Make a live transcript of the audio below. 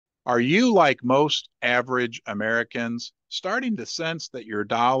Are you, like most average Americans, starting to sense that your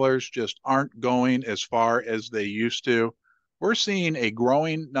dollars just aren't going as far as they used to? We're seeing a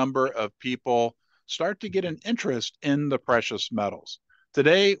growing number of people start to get an interest in the precious metals.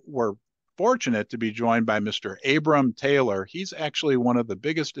 Today, we're fortunate to be joined by Mr. Abram Taylor. He's actually one of the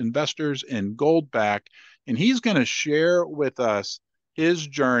biggest investors in Goldback, and he's going to share with us his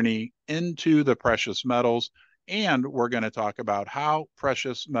journey into the precious metals, and we're going to talk about how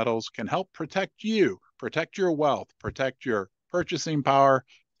precious metals can help protect you, protect your wealth, protect your purchasing power.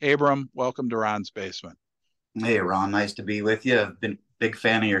 Abram, welcome to Ron's Basement. Hey, Ron, nice to be with you. I've been a big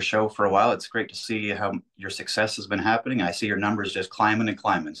fan of your show for a while. It's great to see how your success has been happening. I see your numbers just climbing and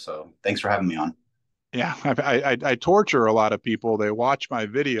climbing. So thanks for having me on. Yeah, I torture a lot of people. They watch my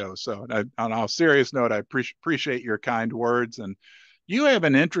videos. So, on a serious note, I appreciate your kind words. And you have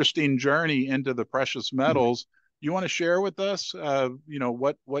an interesting journey into the precious metals. You want to share with us,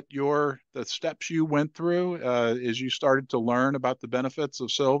 what the steps you went through as you started to learn about the benefits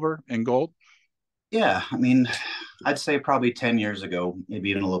of silver and gold? Yeah, I mean, I'd say probably 10 years ago, maybe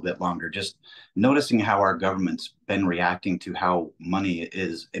even a little bit longer, just noticing how our government's been reacting to how money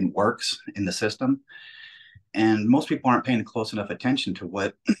is and works in the system. And most people aren't paying close enough attention to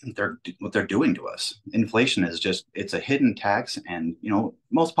what they're doing to us. Inflation is just it's a hidden tax, and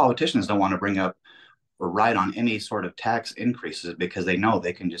most politicians don't want to bring up or ride on any sort of tax increases because they know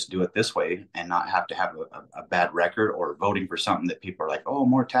they can just do it this way and not have to have a bad record or voting for something that people are like, oh,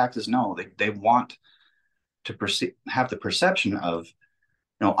 more taxes. No, they want to have the perception of,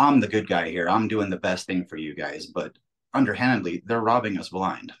 I'm the good guy here. I'm doing the best thing for you guys. But underhandedly, they're robbing us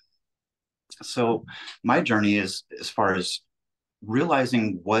blind. So my journey is as far as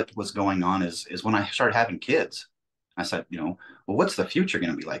realizing what was going on is when I started having kids. I said, well, what's the future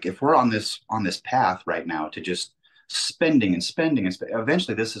going to be like if we're on this path right now to just spending and spending and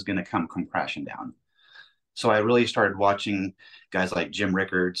eventually this is going to come crashing down. So I really started watching guys like Jim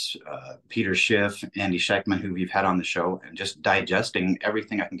Rickards, Peter Schiff, Andy Scheckman, who we've had on the show, and just digesting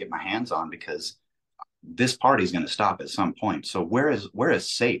everything I can get my hands on because this party is going to stop at some point. So where is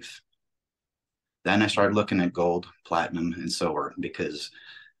safe? Then I started looking at gold, platinum, and silver because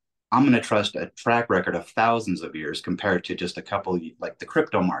I'm going to trust a track record of thousands of years compared to just a couple, like the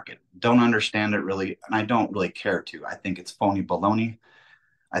crypto market. Don't understand it really, and I don't really care to. I think it's phony baloney.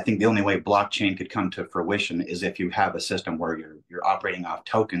 I think the only way blockchain could come to fruition is if you have a system where you're operating off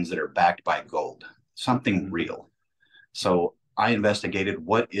tokens that are backed by gold, something Mhm. real. So I investigated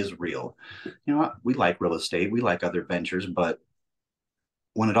what is real. We like real estate, we like other ventures, but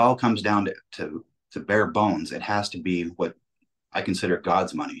when it all comes down to bare bones, it has to be what I consider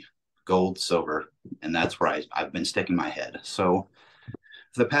God's money, gold, silver, and that's where I've been sticking my head. So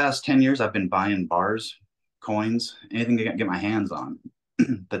for the past 10 years, I've been buying bars, coins, anything to get my hands on.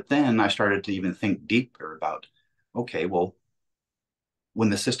 But then I started to even think deeper about, okay, well,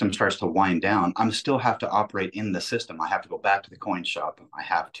 when the system starts to wind down, I'm still have to operate in the system. I have to go back to the coin shop. I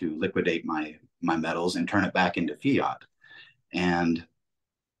have to liquidate my metals and turn it back into fiat. And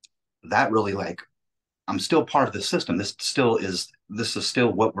that really like I'm still part of the system. This is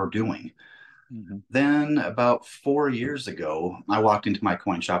still what we're doing. Mhm. Then about 4 years ago, I walked into my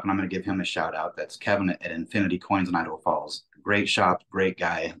coin shop, and I'm going to give him a shout out. That's Kevin at Infinity Coins in Idaho Falls. Great shop, great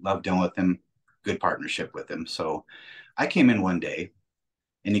guy. Love dealing with him. Good partnership with him. So I came in one day,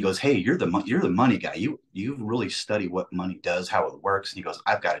 and he goes, "Hey, you're the money guy. You really study what money does, how it works." And he goes,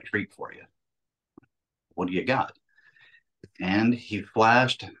 "I've got a treat for you. What do you got?" And he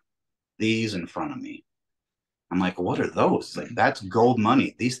flashed these in front of me. I'm like, what are those? Like, that's gold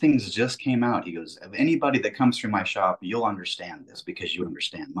money. These things just came out. He goes, of anybody that comes through my shop, you'll understand this because you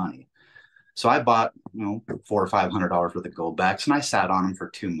understand money. So I bought, $400 or $500 worth of gold backs, and I sat on them for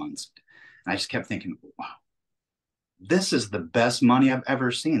 2 months. And I just kept thinking, wow, this is the best money I've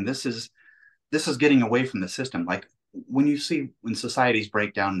ever seen. This is getting away from the system. Like when societies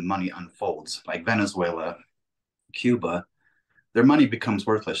break down and money unfolds, like Venezuela, Cuba, their money becomes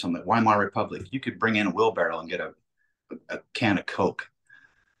worthless. I'm like, Weimar Republic, you could bring in a wheelbarrow and get a can of Coke.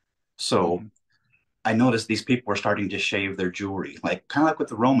 So Mhm. I noticed these people were starting to shave their jewelry, like kind of like what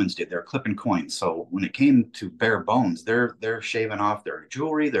the Romans did. They're clipping coins. So when it came to bare bones, they're shaving off their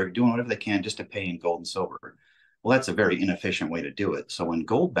jewelry. They're doing whatever they can just to pay in gold and silver. Well, that's a very inefficient way to do it. So in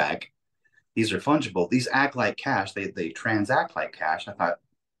Goldback, these are fungible. These act like cash. They transact like cash. I thought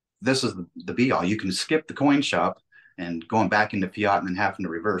this is the be all. You can skip the coin shop and going back into fiat and then having to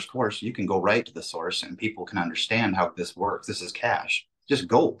reverse course. You can go right to the source and people can understand how this works. This is cash, just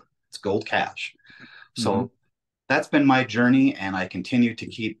gold. It's gold cash. Mhm. So that's been my journey, and I continue to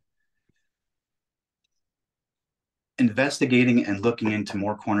keep investigating and looking into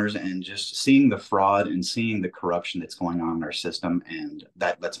more corners and just seeing the fraud and seeing the corruption that's going on in our system. And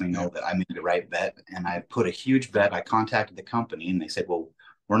that lets me Yeah. know that I made the right bet. And I put a huge bet. I contacted the company and they said, well,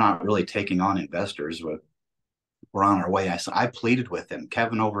 we're not really taking on investors. We're on our way. I pleaded with him,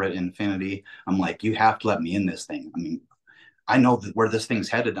 Kevin over at Infinity. I'm like, you have to let me in this thing. I mean, I know where this thing's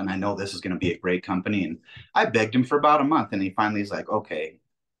headed, and I know this is going to be a great company. And I begged him for about a month, and he finally is like, okay,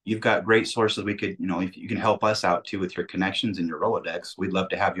 you've got great sources. We could, if you can help us out too with your connections and your Rolodex, we'd love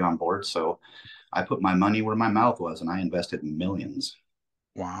to have you on board. So I put my money where my mouth was, and I invested millions.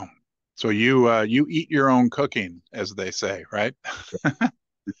 Wow. So you eat your own cooking, as they say, right?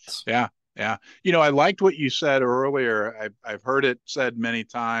 Yeah, yeah. I liked what you said earlier. I've heard it said many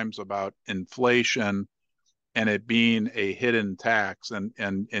times about inflation and it being a hidden tax,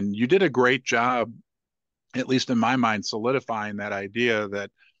 and you did a great job, at least in my mind, solidifying that idea that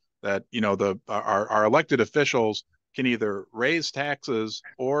the our elected officials can either raise taxes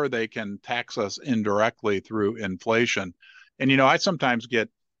or they can tax us indirectly through inflation. And I sometimes get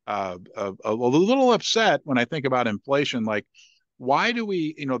a little upset when I think about inflation, like why do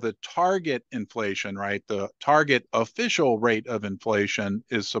we, the target inflation, right? The target official rate of inflation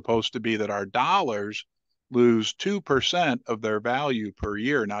is supposed to be that our dollars lose 2% of their value per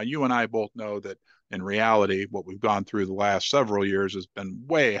year. Now, you and I both know that in reality, what we've gone through the last several years has been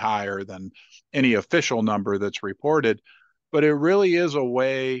way higher than any official number that's reported. But it really is a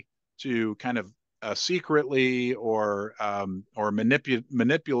way to kind of secretly or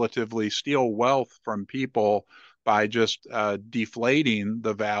manipulatively steal wealth from people by just deflating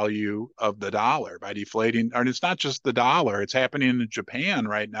the value of the dollar, by deflating. And it's not just the dollar; it's happening in Japan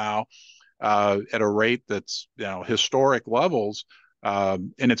right now at a rate that's historic levels.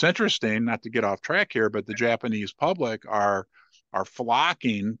 And it's interesting, not to get off track here, but the Japanese public are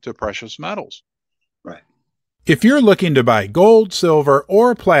flocking to precious metals. Right. If you're looking to buy gold, silver,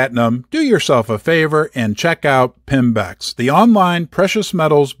 or platinum, do yourself a favor and check out Pimbex, the online precious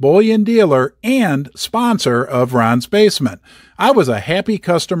metals bullion dealer and sponsor of Ron's Basement. I was a happy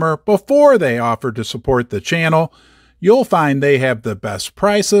customer before they offered to support the channel. You'll find they have the best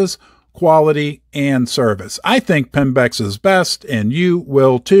prices, quality, and service. I think Pimbex is best, and you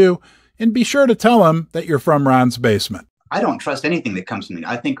will too. And be sure to tell them that you're from Ron's Basement. I don't trust anything that comes to me.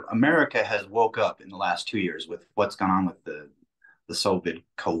 I think America has woke up in the last 2 years with what's gone on with the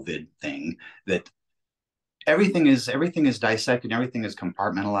COVID thing. That everything is dissected, everything is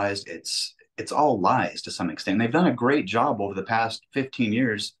compartmentalized. It's all lies to some extent. And they've done a great job over the past 15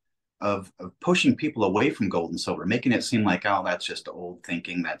 years of pushing people away from gold and silver, making it seem like, oh, that's just old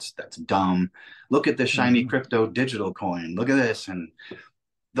thinking. That's dumb. Look at this shiny crypto digital coin. Look at this. And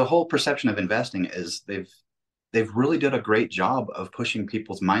the whole perception of investing is they've really did a great job of pushing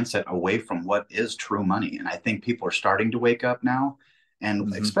people's mindset away from what is true money. And I think people are starting to wake up now.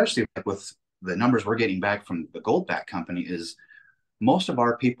 And especially with the numbers we're getting back from the Goldback company is most of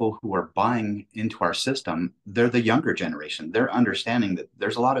our people who are buying into our system, they're the younger generation. They're understanding that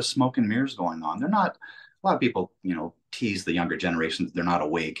there's a lot of smoke and mirrors going on. They're not, a lot of people, tease the younger generation that they're not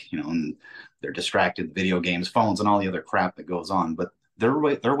awake, and they're distracted, video games, phones, and all the other crap that goes on. But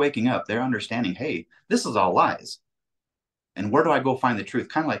they're waking up. They're understanding, hey, this is all lies. And where do I go find the truth?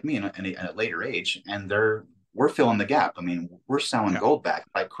 Kind of like me in a later age. And we're filling the gap. I mean, we're selling gold back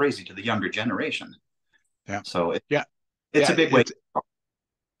like crazy to the younger generation. Yeah. So it's a big way.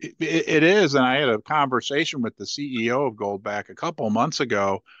 It is. And I had a conversation with the CEO of Goldback a couple of months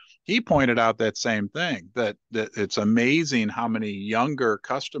ago. He pointed out that same thing, that it's amazing how many younger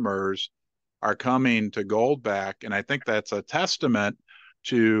customers are coming to Goldback. And I think that's a testament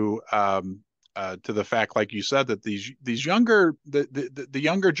to the fact, like you said, that these younger the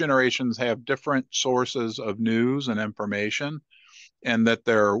younger generations have different sources of news and information, and that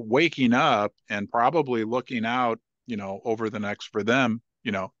they're waking up and probably looking out, over the next, for them,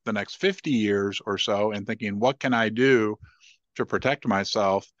 the next 50 years or so, and thinking, what can I do to protect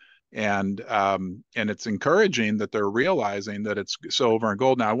myself? And it's encouraging that they're realizing that it's silver and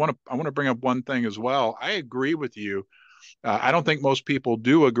gold. Now, I want to bring up one thing as well. I agree with you. I don't think most people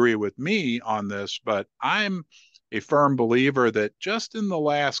do agree with me on this, but I'm a firm believer that just in the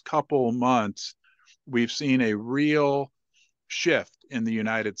last couple months, we've seen a real shift in the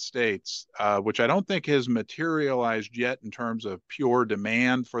United States, which I don't think has materialized yet in terms of pure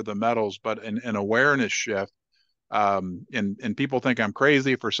demand for the metals, but an awareness shift. And people think I'm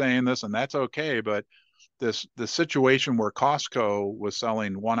crazy for saying this, and that's okay. But the situation where Costco was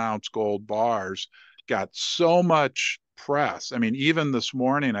selling 1 ounce gold bars got so much press. I mean, even this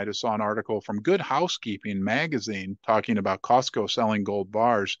morning, I just saw an article from Good Housekeeping magazine talking about Costco selling gold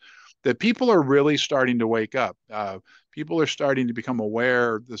bars. that people are really starting to wake up. People are starting to become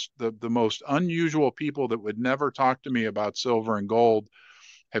aware. The most unusual people that would never talk to me about silver and gold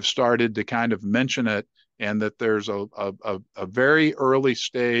have started to kind of mention it, and that there's a very early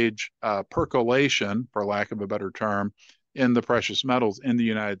stage percolation, for lack of a better term, in the precious metals in the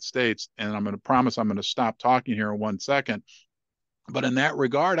United States. And I'm going to promise I'm going to stop talking here in 1 second. But in that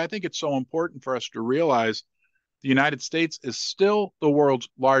regard, I think it's so important for us to realize the United States is still the world's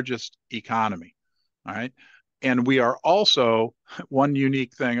largest economy. All right. And we are also, one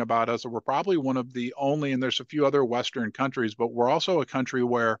unique thing about us, we're probably one of the only, and there's a few other Western countries, but we're also a country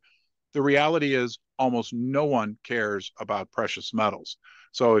where the reality is almost no one cares about precious metals.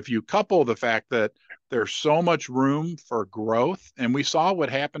 So if you couple the fact that there's so much room for growth, and we saw what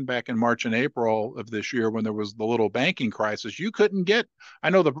happened back in March and April of this year when there was the little banking crisis, you couldn't get, I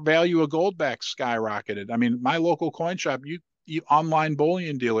know the value of Goldback skyrocketed. I mean, my local coin shop, you online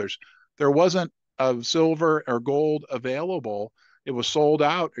bullion dealers, there wasn't of silver or gold available. It was sold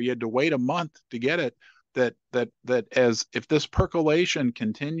out, or you had to wait a month to get it. That as if this percolation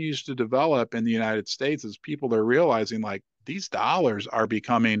continues to develop in the United States, as people are realizing like these dollars are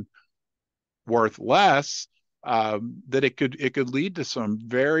becoming worth less, that it could lead to some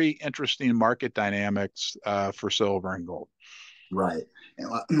very interesting market dynamics for silver and gold. Right.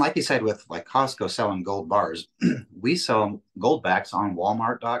 And like you said, with like Costco selling gold bars, we sell gold backs on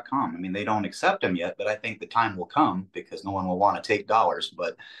Walmart.com. I mean, they don't accept them yet, but I think the time will come because no one will want to take dollars.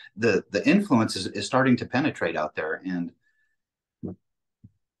 But the influence is starting to penetrate out there. And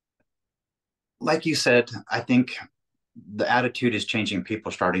like you said, I think the attitude is changing.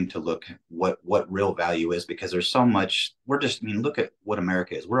 People starting to look what real value is, because there's so much. I mean, look at what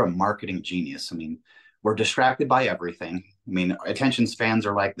America is. We're a marketing genius. I mean, we're distracted by everything. I mean, attention spans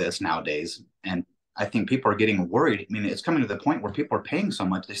are like this nowadays. And I think people are getting worried. I mean, it's coming to the point where people are paying so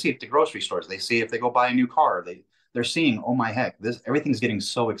much. They see it at the grocery stores. They see if they go buy a new car, they're seeing, oh my heck, everything's getting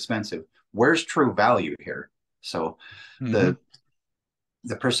so expensive. Where's true value here? So Mm-hmm.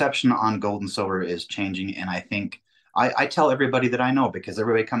 the perception on gold and silver is changing. And I think I tell everybody that I know, because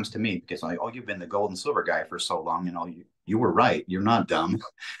everybody comes to me because like, oh, you've been the gold and silver guy for so long. You know, you were right. You're not dumb.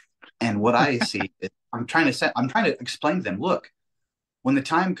 And what I see is I'm trying to explain to them, look, when the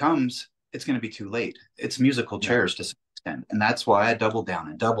time comes, it's going to be too late. It's musical Yeah. chairs to some extent. And that's why I double down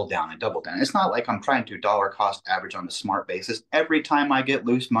and double down and double down. It's not like I'm trying to dollar cost average on a smart basis. Every time I get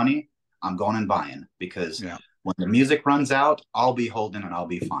loose money, I'm going and buying, because Yeah. when the music runs out, I'll be holding and I'll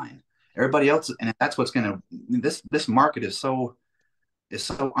be fine. Everybody else, and that's what's going to, this market is so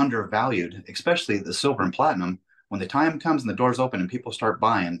undervalued, especially the silver and platinum. When the time comes and the doors open and people start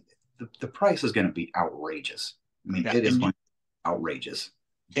buying, the price is going to be outrageous. I mean, Yeah. it is going to be outrageous.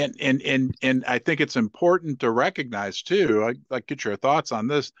 And I think it's important to recognize too, like get your thoughts on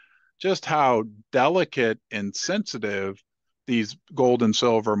this, just how delicate and sensitive these gold and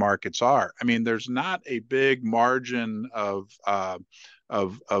silver markets are. I mean, there's not a big margin of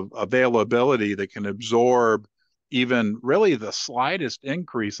availability that can absorb even really the slightest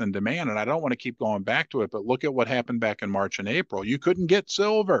increase in demand. And I don't want to keep going back to it, but look at what happened back in March and April. You couldn't get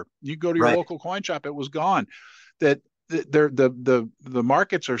silver. You go to your Right. local coin shop, it was gone. That the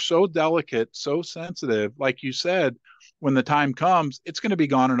markets are so delicate, so sensitive. Like you said, when the time comes, it's going to be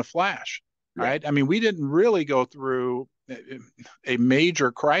gone in a flash. Yeah. Right. I mean, we didn't really go through a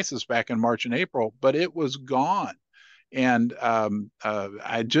major crisis back in March and April, but it was gone. And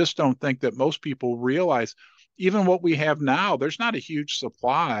I just don't think that most people realize even what we have now. There's not a huge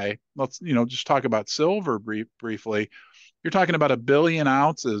supply. Let's just talk about silver briefly. You're talking about 1 billion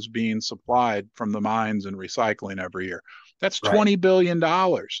ounces being supplied from the mines and recycling every year. That's Right. $20 billion.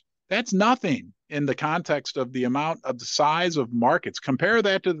 That's nothing in the context of the amount of the size of markets. Compare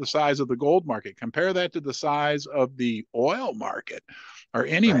that to the size of the gold market. Compare that to the size of the oil market or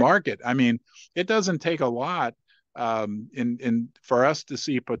any Right. market. I mean, it doesn't take a lot for us to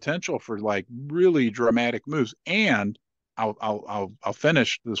see potential for like really dramatic moves. And I'll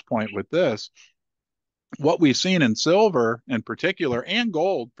finish this point with this. What we've seen in silver in particular, and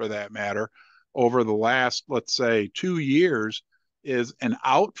gold for that matter, over the last, let's say, 2 years, is an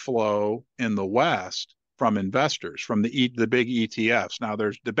outflow in the West from investors, from the big ETFs. Now,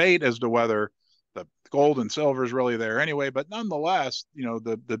 there's debate as to whether the gold and silver is really there anyway, but nonetheless,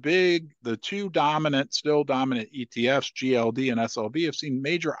 the two still dominant ETFs, GLD and SLV, have seen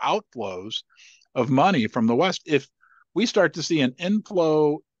major outflows of money from the West. If we start to see an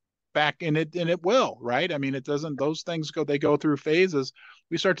inflow back in it, and it will, right? I mean, it doesn't, those things they go through phases.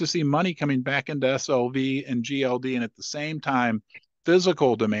 We start to see money coming back into SLV and GLD, and at the same time,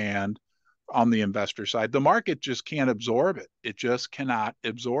 physical demand on the investor side. The market just can't absorb it. It just cannot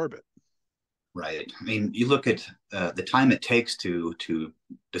absorb it. Right. I mean, you look at the time it takes to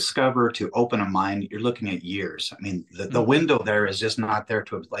discover, to open a mine, you're looking at years. I mean, the window there is just not there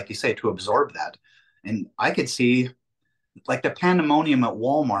to, like you say, to absorb that. And I could see like the pandemonium at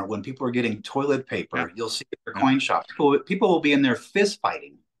Walmart when people are getting toilet Yeah, paper. You'll see their yeah, coin shops. People will be in there fist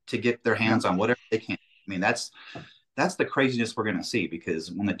fighting to get their yeah. hands on whatever they can. I mean, that's the craziness we're going to see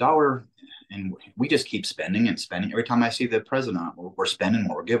because when the dollar and we just keep spending and spending. Every time I see the president, we're spending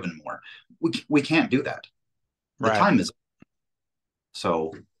more, we're giving more. We can't do that. The Right. time is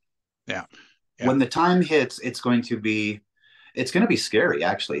so. Yeah, yeah. When the time hits, it's going to be scary.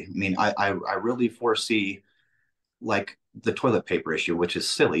 Actually, I mean, I really foresee like the toilet paper issue, which is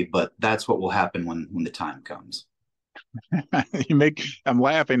silly, but that's what will happen when the time comes. I'm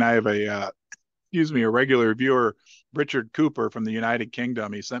laughing. I have a regular viewer, Richard Cooper from the United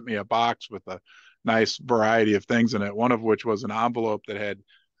Kingdom. He sent me a box with a nice variety of things in it, one of which was an envelope that had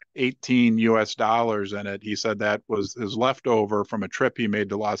 18 US dollars in it. He said that was his leftover from a trip he made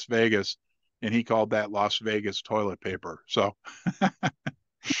to Las Vegas, and he called that Las Vegas toilet paper. So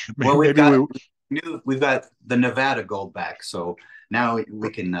Well, maybe we, we've got the Nevada Goldback, so now we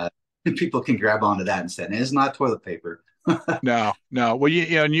can people can grab onto that instead. And it's not toilet paper. no, no. Well,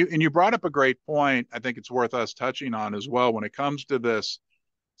 and you brought up a great point. I think it's worth us touching on as well when it comes to this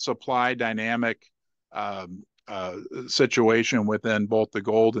supply dynamic situation within both the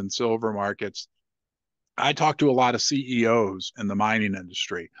gold and silver markets. I talk to a lot of CEOs in the mining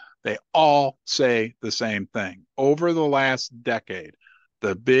industry. They all say the same thing. Over the last decade,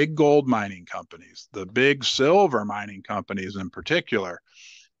 the big gold mining companies, the big silver mining companies in particular,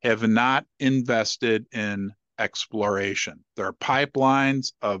 have not invested in exploration. Their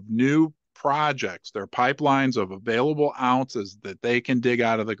pipelines of new projects, their pipelines of available ounces that they can dig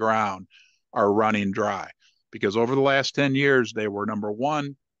out of the ground are running dry. Because over the last 10 years, they were number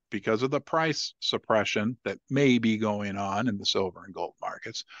one, because of the price suppression that may be going on in the silver and gold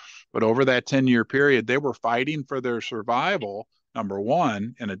markets. But over that 10-year period, they were fighting for their survival, number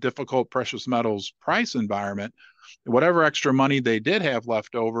one, in a difficult precious metals price environment. Whatever extra money they did have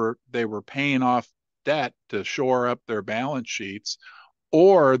left over, they were paying off debt to shore up their balance sheets,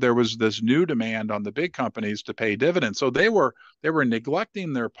 or there was this new demand on the big companies to pay dividends. So they were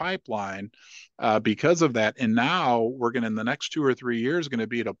neglecting their pipeline because of that. And now we're going to, in the next 2 or 3 years, going to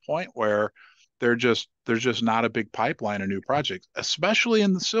be at a point where there's just not a big pipeline of new projects, especially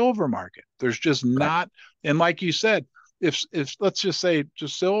in the silver market. There's just Right. not. And like you said, if let's just say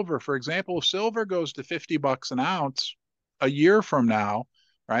just silver, for example, if silver goes to $50 an ounce a year from now,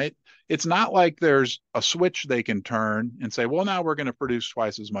 right? It's not like there's a switch they can turn and say, well, now we're going to produce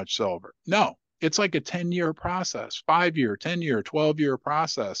twice as much silver. No, it's like a 10-year process, 5-year, 10-year, 12-year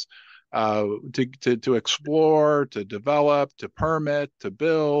process to explore, to develop, to permit, to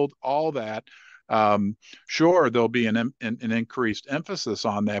build, all that. Sure, there'll be an increased emphasis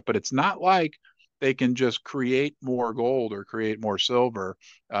on that, but it's not like they can just create more gold or create more silver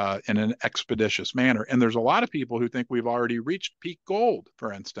in an expeditious manner. And there's a lot of people who think we've already reached peak gold,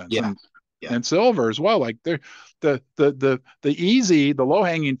 for instance, Yeah. and Yeah. and silver as well. Like the low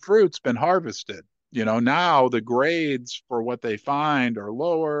hanging fruit's been harvested. Now the grades for what they find are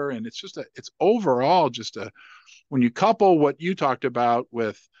lower, and it's overall just a when you couple what you talked about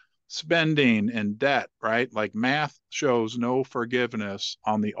with spending and debt, right? Like math shows no forgiveness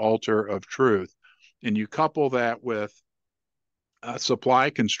on the altar of truth. And you couple that with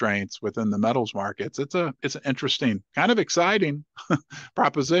supply constraints within the metals markets, it's an interesting, kind of exciting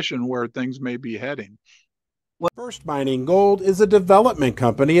proposition where things may be heading. First Mining Gold is a development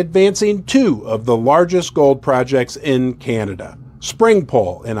company advancing two of the largest gold projects in Canada.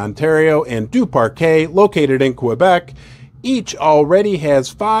 Springpole in Ontario and Duparquet, located in Quebec, each already has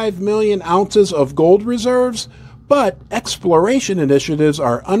 5 million ounces of gold reserves, but exploration initiatives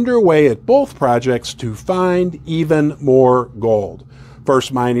are underway at both projects to find even more gold.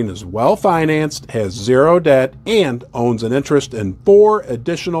 First Mining is well financed, has zero debt, and owns an interest in 4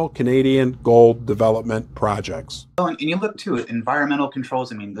 additional Canadian gold development projects. And you look to environmental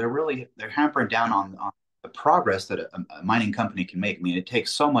controls. I mean, they're hampering down on the progress that a mining company can make. I mean, it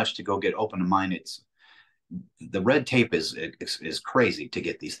takes so much to go get open a mine. It's the red tape is crazy to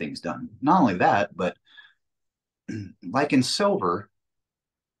get these things done. Not only that, but like in silver,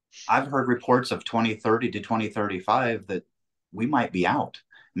 I've heard reports of 2030 to 2035 that we might be out.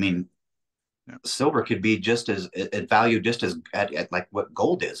 I mean, Yeah. silver could be just as at value, just as at like what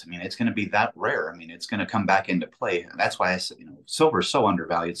gold is. I mean, it's going to be that rare. I mean, it's going to come back into play. That's why I said, silver is so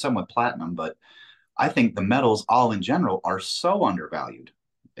undervalued, somewhat platinum, but I think the metals all in general are so undervalued.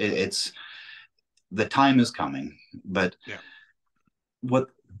 It's the time is coming, but Yeah. what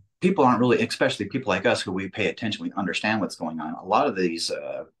people aren't really, especially people like us who we pay attention, we understand what's going on. A lot of these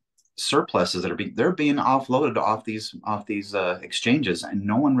surpluses that are they're being offloaded off these exchanges, and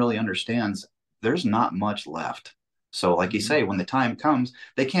no one really understands. There's not much left. So, like you Mhm. say, when the time comes,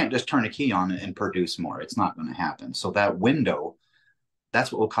 they can't just turn a key on it and produce more. It's not going to happen. So that window,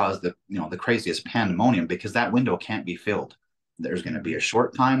 that's what will cause the craziest pandemonium, because that window can't be filled. There's going to be Mhm. a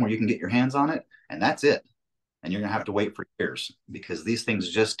short time where you can get your hands on it, and that's it. And you're going to have Yep. to wait for years, because these things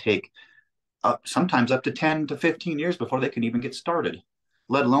just take sometimes up to 10 to 15 years before they can even get started,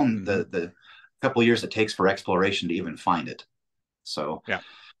 let alone Mhm. the couple of years it takes for exploration to even find it. So Yeah.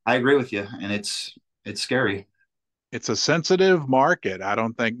 I agree with you, and it's scary. It's a sensitive market. I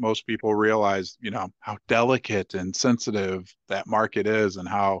don't think most people realize, how delicate and sensitive that market is, and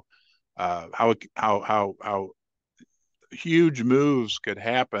how huge moves could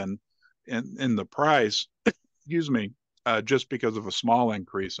happen in the price, excuse me, just because of a small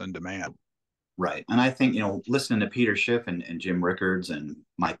increase in demand. Right. And I think, listening to Peter Schiff and Jim Rickards and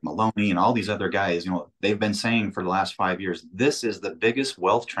Mike Maloney and all these other guys, they've been saying for the last 5 years, this is the biggest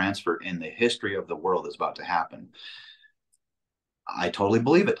wealth transfer in the history of the world is about to happen. I totally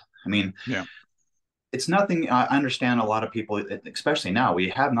believe it. I mean, Yeah. it's nothing. I understand a lot of people, especially now, we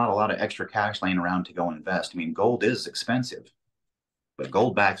have not a lot of extra cash laying around to go invest. I mean, gold is expensive, but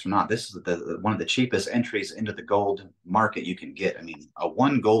gold backs are not. This is one of the cheapest entries into the gold market you can get. I mean, a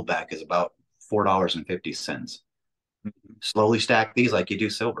one gold back is about $4.50. Slowly stack these like you do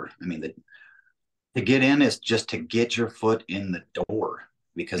silver. I mean, to get in is just to get your foot in the door,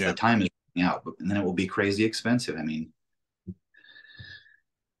 because the Yeah. time is running out, and then it will be crazy expensive. I mean,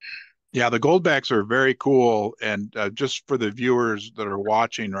 Yeah, the Goldbacks are very cool. And just for the viewers that are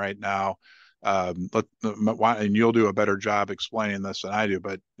watching right now, and you'll do a better job explaining this than I do,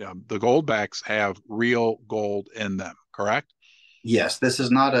 but the Goldbacks have real gold in them, correct? yes, this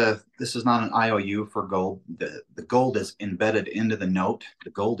is not an IOU for gold. The gold is embedded into the note.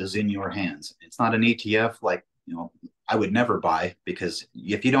 The gold is in your hands. It's not an ETF like, I would never buy, because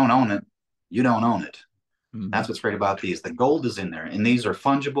if you don't own it, you don't own it. Mhm. That's what's great about these. The gold is in there, and these are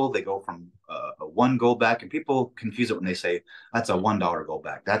fungible. They go from a one gold back, and people confuse it when they say that's a $1 gold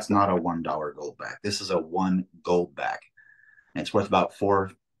back. That's not a $1 gold back. This is a one gold back, and it's worth about four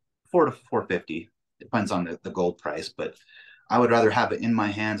to 450. Depends on the gold price, but I would rather have it in my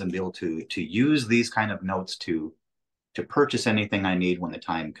hands and be able to use these kind of notes to purchase anything I need when the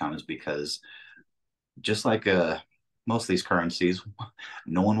time comes, because just like most of these currencies,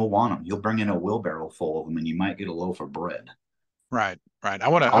 no one will want them. You'll bring in a wheelbarrow full of them, and you might get a loaf of bread. Right, right. I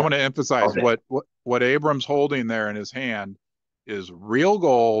want to All emphasize day. what Abram's holding there in his hand is real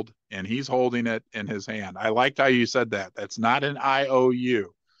gold, and he's holding it in his hand. I liked how you said that. That's not an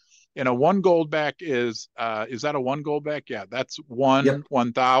IOU. And a one gold back is that a one gold back? Yeah, that's Yep.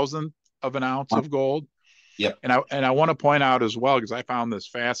 1/1000th of an ounce of gold. Yep. And I want to point out as well, because I found this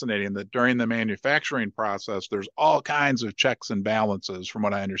fascinating, that during the manufacturing process, there's all kinds of checks and balances, from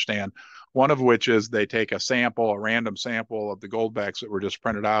what I understand. One of which is they take a random sample of the goldbacks that were just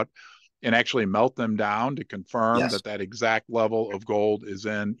printed out, and actually melt them down to confirm Yes. that that exact level of gold is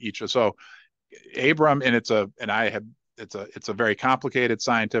in each. So Abram, and it's a very complicated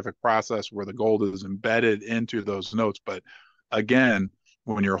scientific process where the gold is embedded into those notes. But again,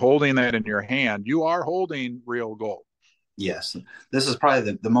 when you're holding that in your hand, you are holding real gold. Yes. This is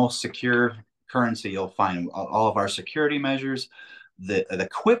probably the most secure currency you'll find. All of our security measures, the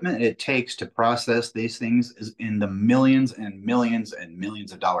equipment it takes to process these things is in the millions and millions and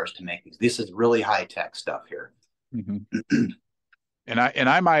millions of dollars to make these. This is really high tech stuff here. Mm-hmm. And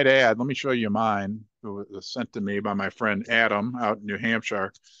I might add, let me show you mine, who was sent to me by my friend Adam out in New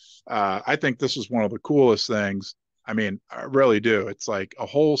Hampshire. I think this is one of the coolest things. I mean, I really do. It's like a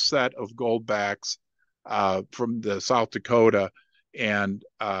whole set of goldbacks from the South Dakota, and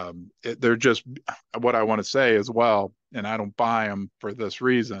they're just what I want to say as well. And I don't buy them for this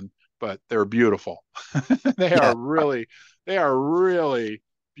reason, but they're beautiful. they Yeah. are really, they are really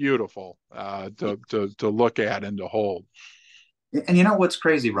beautiful to look at and to hold. And you know what's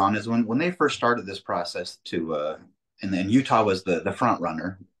crazy, Ron, is when they first started this process and then Utah was the front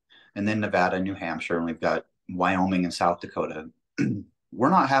runner, and then Nevada, New Hampshire, and we've got Wyoming and South Dakota. We're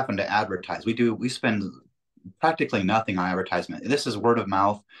not having to advertise. We spend practically nothing on advertisement. This is word of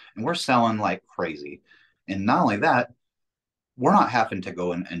mouth, and we're selling like crazy. And not only that, we're not having to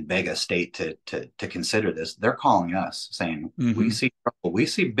go and beg a state to consider this. They're calling us saying, we Mm-hmm. see trouble, we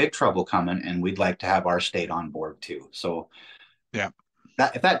see big trouble coming, and we'd like to have our state on board too. So Yeah.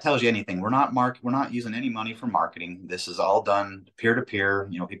 that, if that tells you anything, we're not using any money for marketing. This is all done peer to peer,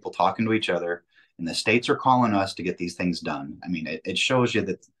 people talking to each other, and the states are calling us to get these things done. I mean, it shows you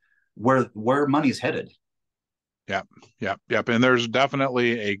that where money's headed. Yep, yep. And there's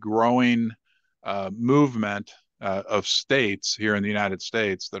definitely a growing movement of states here in the United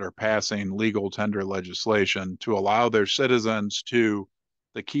States that are passing legal tender legislation to allow their citizens to,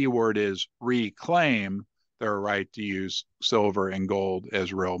 the key word is reclaim their right to use silver and gold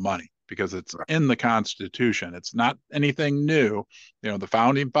as real money because it's in the Constitution. It's not anything new. You know, the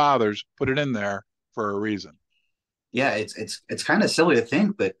founding fathers put it in there for a reason. Yeah, it's kind of silly to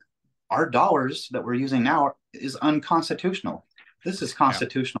think, but our dollars that we're using now is unconstitutional. This is Yeah.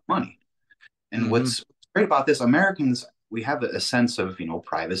 constitutional money. And Mm-hmm. what's great about this, Americans, we have a sense of,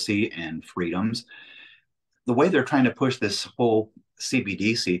 privacy and freedoms. The way they're trying to push this whole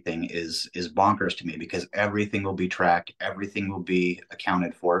CBDC thing is bonkers to me because everything will be tracked, everything will be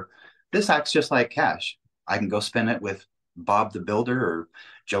accounted for. This acts just like cash. I can go spend it with Bob the Builder or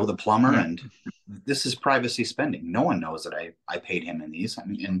Joe the Plumber, Yeah. and this is privacy spending. No one knows that I paid him in these. I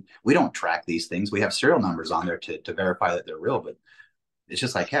mean, and we don't track these things. We have serial numbers on there to verify that they're real, but it's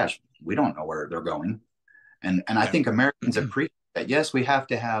just like cash. We don't know where they're going. And I think Americans appreciate that. Yes, we have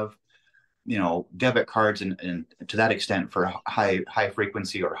to have, debit cards and to that extent for high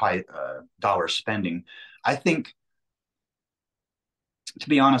frequency or high dollar spending. I think, to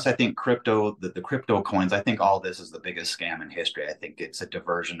be honest, I think the crypto coins, I think all this is the biggest scam in history. I think it's a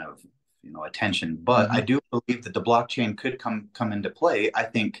diversion of, attention. But I do believe that the blockchain could come into play. I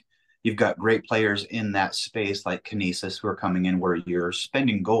think you've got great players in that space like Kinesis who are coming in where you're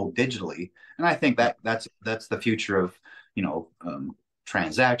spending gold digitally. And I think that's the future of,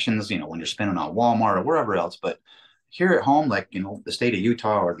 transactions, when you're spending on Walmart or wherever else. But here at home, like, the state of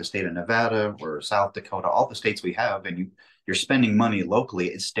Utah or the state of Nevada or South Dakota, all the states we have, and you're spending money locally,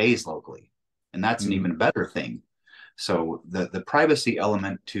 it stays locally. And that's an even better thing. So the privacy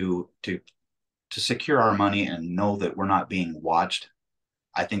element to secure our money and know that we're not being watched,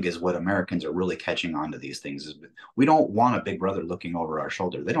 I think is what Americans are really catching on to these things. Is we don't want a big brother looking over our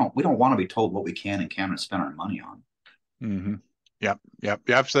shoulder. We don't want to be told what we can and cannot spend our money on. Mm-hmm. Yep. Yeah,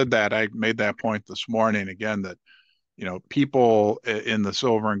 I've said that. I made that point this morning again that, people in the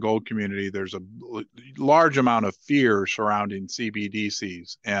silver and gold community, there's a large amount of fear surrounding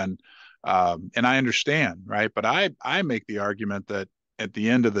CBDCs. And I understand, right? But I make the argument that at the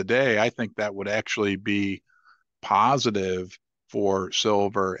end of the day, I think that would actually be positive for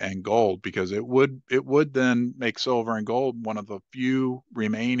silver and gold because it would then make silver and gold one of the few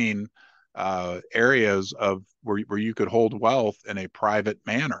remaining areas of where you could hold wealth in a private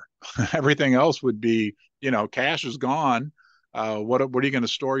manner. Everything else would be, cash is gone. What are you going to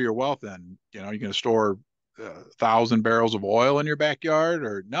store your wealth in? You're going to store 1,000 barrels of oil in your backyard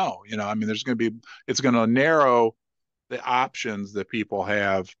or no? I mean, it's going to narrow the options that people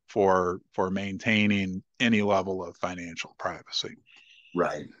have for maintaining any level of financial privacy.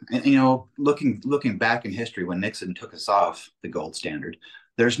 Right. And looking back in history when Nixon took us off the gold standard,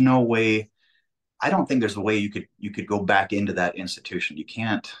 there's no way, I don't think there's a way you could go back into that institution. You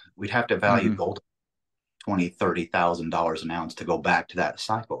can't. We'd have to value gold $20,000-$30,000 an ounce to go back to that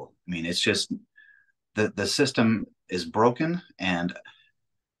cycle. I mean, it's just the system is broken and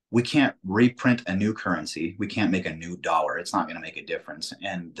we can't reprint a new currency. We can't make a new dollar. It's not going to make a difference.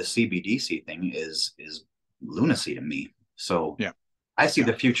 And the CBDC thing is lunacy to me. So yeah, I see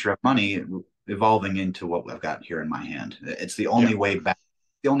the future of money evolving into what I've got here in my hand. It's the only way back.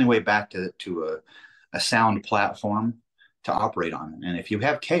 The only way back to a sound platform to operate on. And if you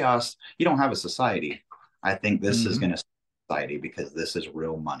have chaos, you don't have a society. I think this is going to society because this is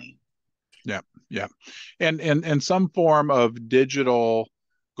real money. Yeah, yeah, and some form of digital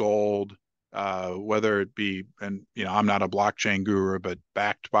gold, whether it be, and I'm not a blockchain guru, but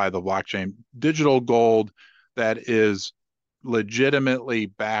backed by the blockchain, digital gold that is legitimately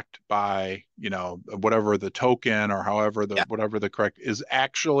backed by, whatever the token or however whatever the correct is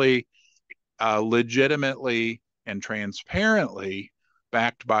actually legitimately and transparently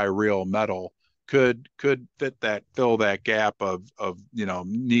backed by real metal could fill that gap of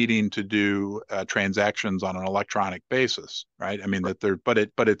needing to do transactions on an electronic basis, right? I mean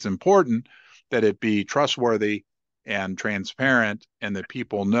but it's important that it be trustworthy and transparent and that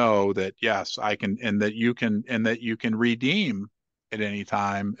people know that yes, I can and that you can redeem at any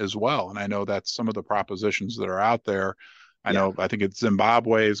time as well. And I know that's some of the propositions that are out there. I think it's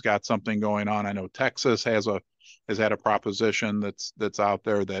Zimbabwe's got something going on. I know Texas has had a proposition that's out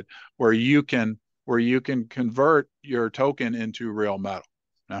there that where you can convert your token into real metal.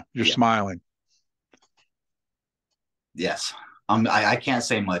 Now, you're smiling. Yes. I can't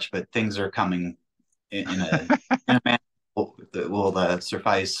say much, but things are coming in a manageable will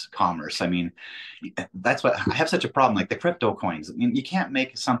suffice commerce. I mean, that's what I have such a problem. Like the crypto coins. I mean, you can't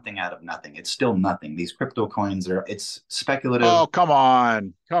make something out of nothing. It's still nothing. These crypto coins it's Oh, speculative. come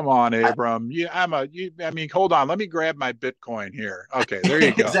on, I, Abram. I mean, hold on. Let me grab my Bitcoin here. Okay, there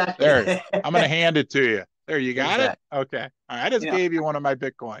you go. exactly. There, I'm going to hand it to you. There, you got it. Exactly. Okay. All right. I just You know, gave you one of my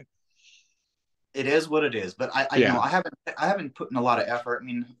Bitcoin. it is what it is. But Yeah. I haven't put in a lot of effort. I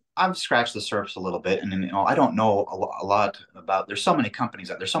mean, I've scratched the surface a little bit, and I don't know a lot about. There's so many companies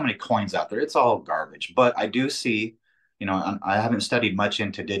out there, so many coins out there. It's all garbage. But I do see, I haven't studied much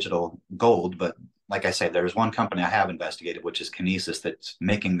into digital gold, but like I say, there's one company I have investigated, which is Kinesis, that's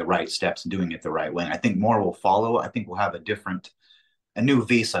making the right steps and doing it the right way. And I think more will follow. I think we'll have a new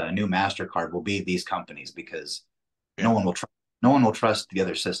Visa, a new MasterCard will be these companies because no Yeah. one will trust no one will trust the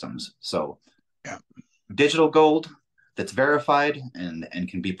other systems. So Yeah. digital gold that's verified and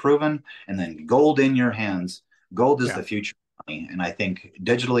can be proven, and then gold in your hands. Gold is Yeah. the future of money, and I think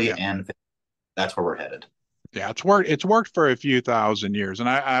digitally Yeah. and that's where we're headed. Yeah. It's worked for a few thousand years. And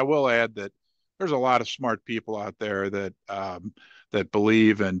I will add that there's a lot of smart people out there that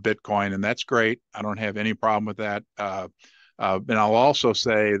believe in Bitcoin, and that's great. I don't have any problem with that. And I'll also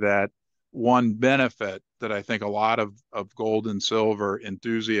say that one benefit that I think a lot of gold and silver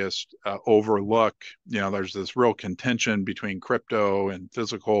enthusiasts overlook, there's this real contention between crypto and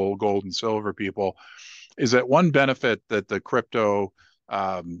physical gold and silver people, is that one benefit that the crypto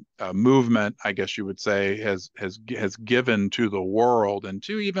movement, I guess you would say, has given to the world and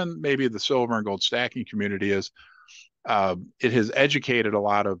to even maybe the silver and gold stacking community is it has educated a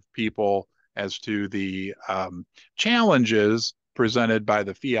lot of people as to the challenges presented by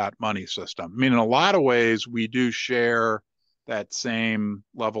the fiat money system. I mean, in a lot of ways, we do share that same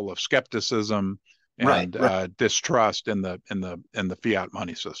level of skepticism Right, and right. distrust in the fiat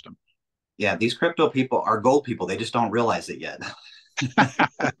money system. Yeah, these crypto people are gold people. They just don't realize it yet.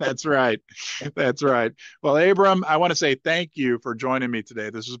 That's right. That's right. Well, Abram, I want to say thank you for joining me today.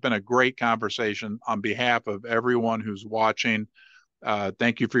 This has been a great conversation on behalf of everyone who's watching.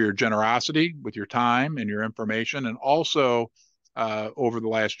 Thank you for your generosity with your time and your information. And also, over the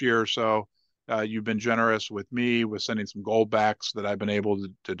last year or so, you've been generous with me with sending some Goldbacks that I've been able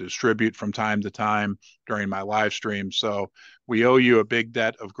to distribute from time to time during my live stream. So we owe you a big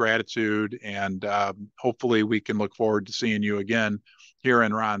debt of gratitude, and hopefully we can look forward to seeing you again here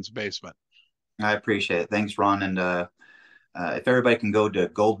in Ron's basement. I appreciate it. Thanks, Ron. And if everybody can go to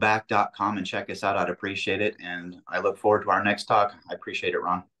goldback.com and check us out, I'd appreciate it. And I look forward to our next talk. I appreciate it,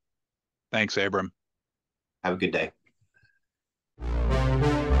 Ron. Thanks, Abram. Have a good day.